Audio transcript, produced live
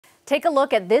Take a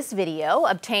look at this video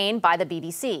obtained by the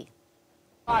BBC.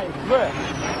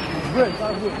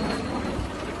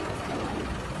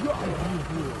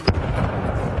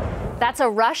 That's a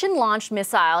Russian-launched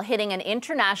missile hitting an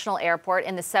international airport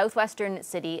in the southwestern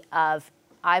city of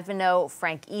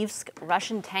Ivano-Frankivsk.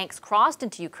 Russian tanks crossed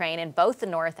into Ukraine in both the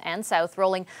north and south,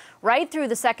 rolling right through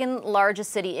the second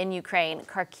largest city in Ukraine,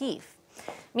 Kharkiv.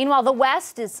 Meanwhile, the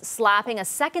West is slapping a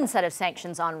second set of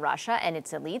sanctions on Russia and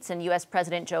its elites, and U.S.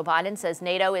 President Joe Biden says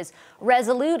NATO is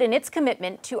resolute in its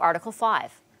commitment to Article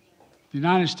 5. The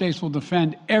United States will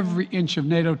defend every inch of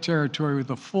NATO territory with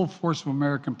the full force of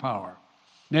American power.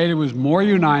 NATO is more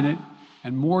united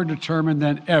and more determined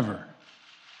than ever.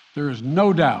 There is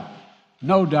no doubt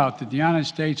that the United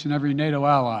States and every NATO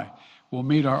ally will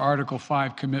meet our Article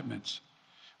 5 commitments,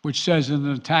 which says that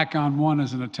an attack on one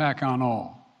is an attack on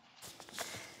all.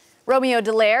 Roméo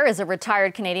Dallaire is a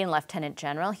retired Canadian lieutenant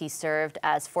general. He served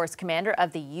as force commander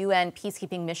of the UN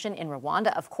peacekeeping mission in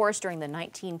Rwanda, of course, during the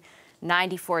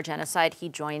 1994 genocide. He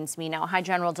joins me now. Hi,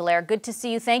 General Dallaire. Good to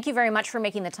see you. Thank you very much for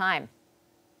making the time.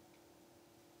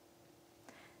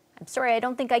 I'm sorry, I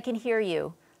don't think I can hear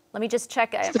you. Let me just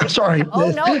check. Sorry.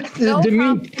 Oh, no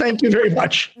problem. Thank you very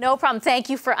much. No problem. Thank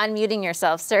you for unmuting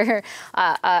yourself, sir.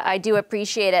 I do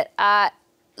appreciate it.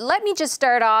 Let me just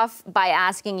start off by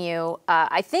asking you,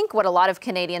 I think what a lot of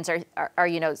Canadians are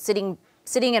sitting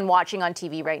and watching on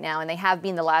TV right now, and they have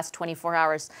been the last 24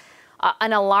 hours,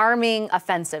 an alarming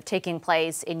offensive taking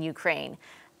place in Ukraine.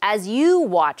 As you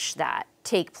watch that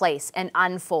take place and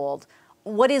unfold,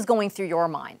 what is going through your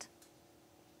mind?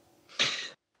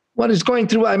 What is going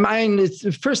through my mind is,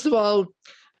 first of all,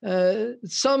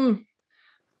 some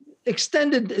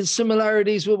extended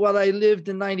similarities with what I lived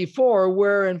in '94,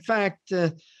 where in fact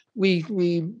we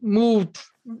moved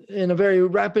in a very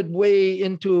rapid way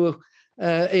into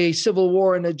a civil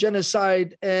war and a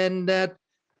genocide, and that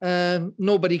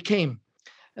nobody came,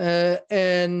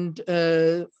 and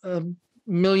a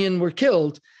million were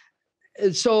killed.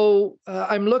 So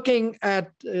I'm looking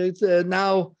at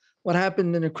now what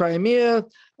happened in the Crimea.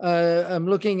 I'm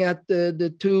looking at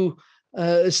the two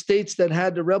states that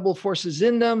had the rebel forces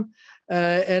in them,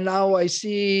 and now I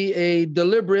see a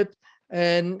deliberate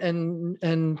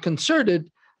and concerted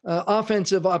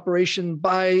offensive operation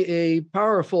by a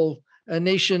powerful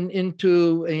nation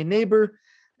into a neighbor,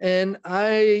 and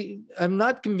I'm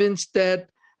not convinced that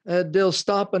they'll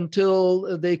stop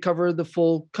until they cover the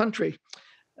full country.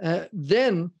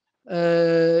 Then,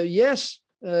 yes,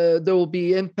 there will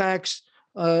be impacts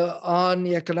on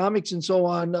the economics and so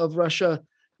on of Russia.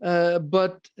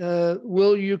 But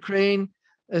will Ukraine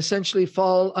essentially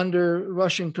fall under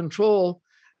Russian control,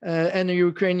 and the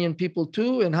Ukrainian people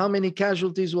too? And how many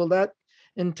casualties will that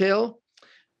entail?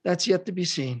 That's yet to be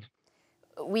seen.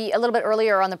 A little bit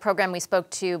earlier on the program, we spoke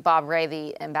to Bob Ray,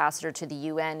 the ambassador to the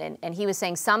UN, and he was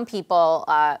saying some people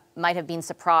might have been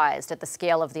surprised at the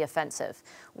scale of the offensive.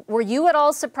 Were you at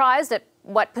all surprised at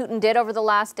what Putin did over the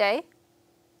last day?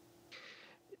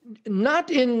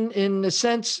 Not in the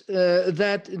sense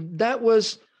that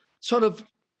was sort of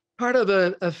part of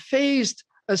a phased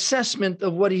assessment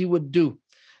of what he would do.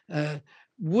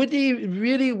 Would he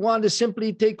really want to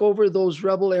simply take over those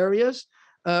rebel areas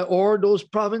or those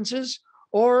provinces?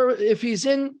 Or if he's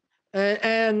in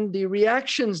and the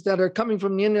reactions that are coming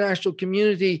from the international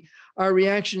community are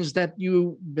reactions that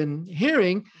you've been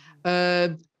hearing,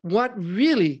 what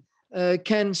really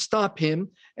can stop him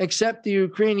except the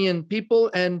Ukrainian people,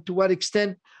 and to what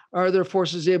extent are their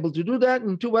forces able to do that,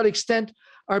 and to what extent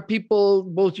are people,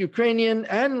 both Ukrainian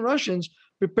and Russians,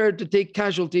 prepared to take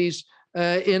casualties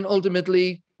in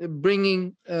ultimately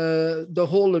bringing the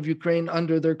whole of Ukraine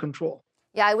under their control?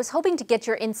 Yeah, I was hoping to get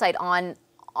your insight on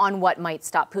what might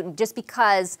stop Putin, just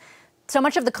because so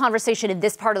much of the conversation in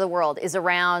this part of the world is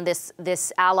around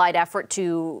this allied effort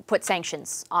to put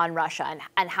sanctions on Russia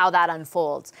and how that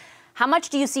unfolds. How much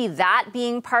do you see that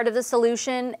being part of the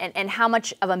solution, and how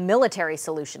much of a military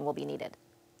solution will be needed?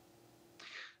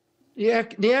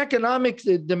 The economic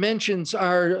dimensions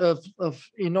are of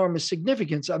enormous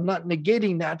significance. I'm not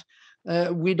negating that.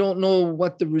 We don't know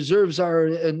what the reserves are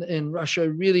in Russia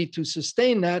really to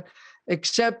sustain that,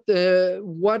 except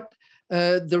what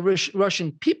the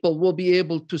Russian people will be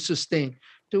able to sustain.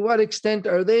 To what extent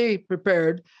are they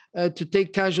prepared to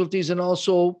take casualties and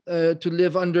also to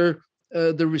live under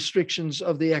the restrictions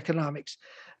of the economics?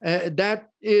 That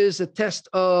is a test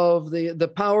of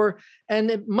the power, and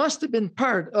it must have been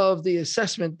part of the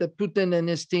assessment that Putin and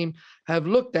his team have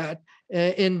looked at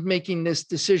in making this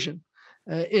decision.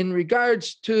 In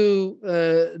regards to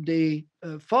the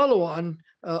follow-on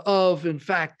of, in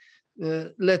fact,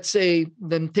 let's say,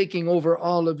 them taking over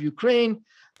all of Ukraine,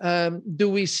 Do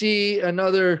we see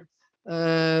another,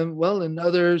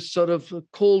 another sort of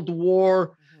Cold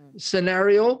War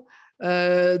scenario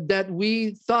that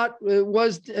we thought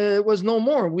was no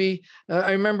more?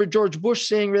 I remember George Bush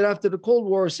saying right after the Cold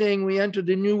War, saying we entered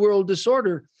a new world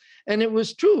disorder. And it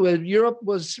was true. Europe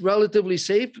was relatively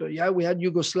safe. Yeah, we had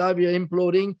Yugoslavia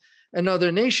imploding and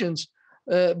other nations.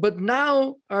 But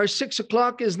now our 6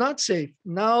 o'clock is not safe.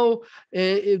 Now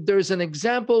there's an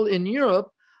example in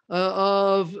Europe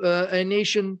of a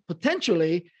nation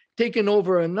potentially taking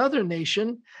over another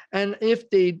nation. And if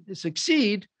they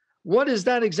succeed, what is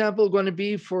that example going to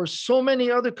be for so many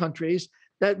other countries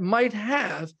that might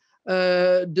have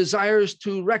desires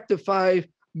to rectify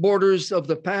borders of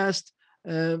the past,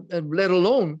 and let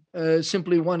alone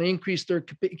simply want to increase their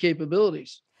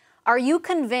capabilities? Are you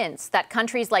convinced that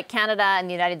countries like Canada and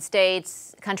the United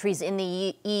States, countries in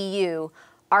the EU,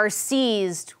 are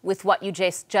seized with what you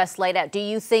just laid out? Do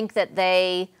you think that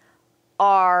they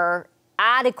are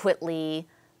adequately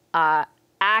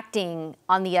acting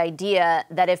on the idea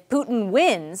that if Putin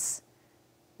wins,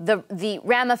 the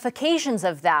ramifications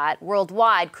of that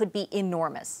worldwide could be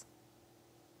enormous?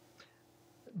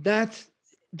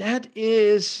 That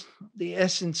is the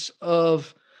essence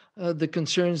of the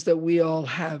concerns that we all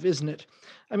have, isn't it?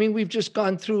 I mean, we've just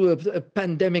gone through a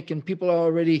pandemic, and people are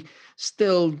already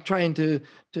still trying to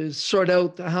sort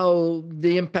out how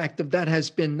the impact of that has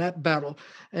been, that battle.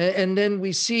 And then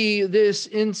we see this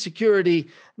insecurity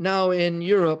now in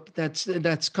Europe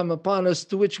that's come upon us,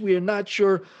 to which we are not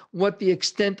sure what the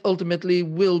extent ultimately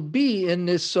will be in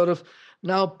this sort of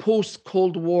now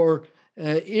post-Cold War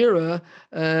era.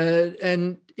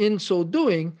 And in so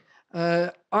doing,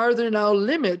 are there now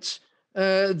limits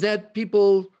that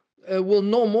people will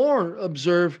no more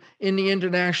observe in the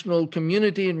international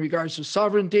community in regards to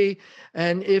sovereignty?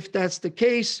 And if that's the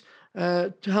case,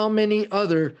 how many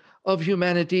other of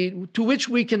humanity, to which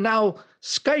we can now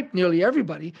Skype nearly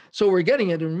everybody, so we're getting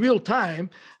it in real time,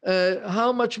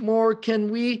 how much more can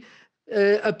we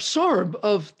absorb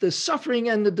of the suffering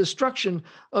and the destruction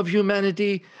of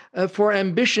humanity for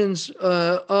ambitions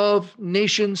of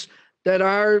nations that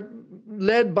are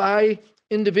led by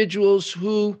individuals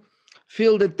who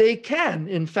feel that they can,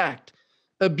 in fact,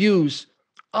 abuse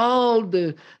all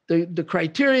the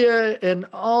criteria and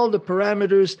all the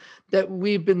parameters that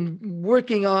we've been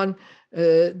working on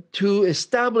to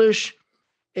establish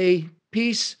a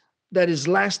peace that is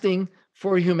lasting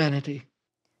for humanity.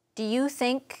 Do you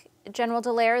think, General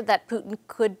Dallaire, that Putin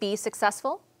could be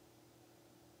successful?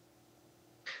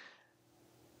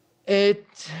 It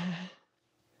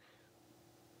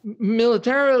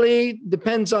militarily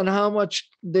depends on how much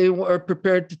they are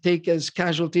prepared to take as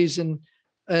casualties, and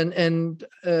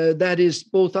that is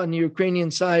both on the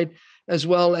Ukrainian side as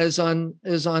well as on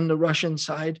the Russian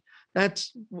side.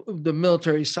 That's the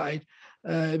military side,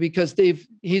 because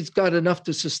he's got enough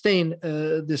to sustain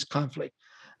this conflict.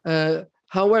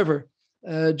 However,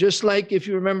 just like if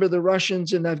you remember the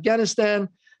Russians in Afghanistan,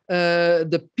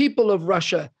 the people of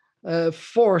Russia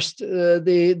forced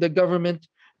the government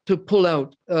to pull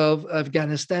out of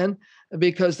Afghanistan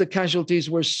because the casualties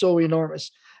were so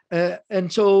enormous.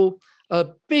 And so a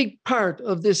big part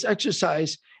of this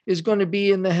exercise is going to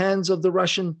be in the hands of the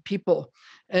Russian people,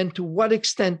 and to what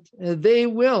extent they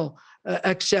will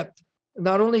accept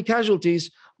not only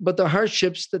casualties, but the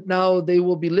hardships that now they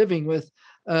will be living with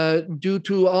due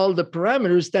to all the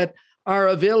parameters that are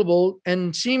available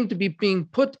and seem to be being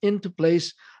put into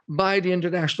place by the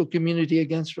international community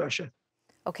against Russia.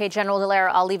 Okay, General Dallaire,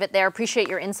 I'll leave it there. Appreciate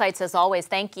your insights as always.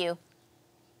 Thank you.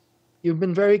 You've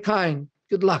been very kind.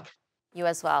 Good luck. You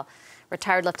as well.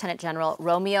 Retired Lieutenant General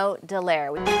Roméo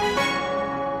Dallaire.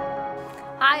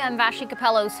 Hi, I'm Vashi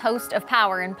Capellos, host of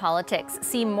Power in Politics.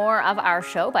 See more of our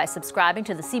show by subscribing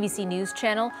to the CBC News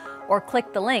channel or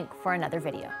click the link for another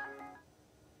video.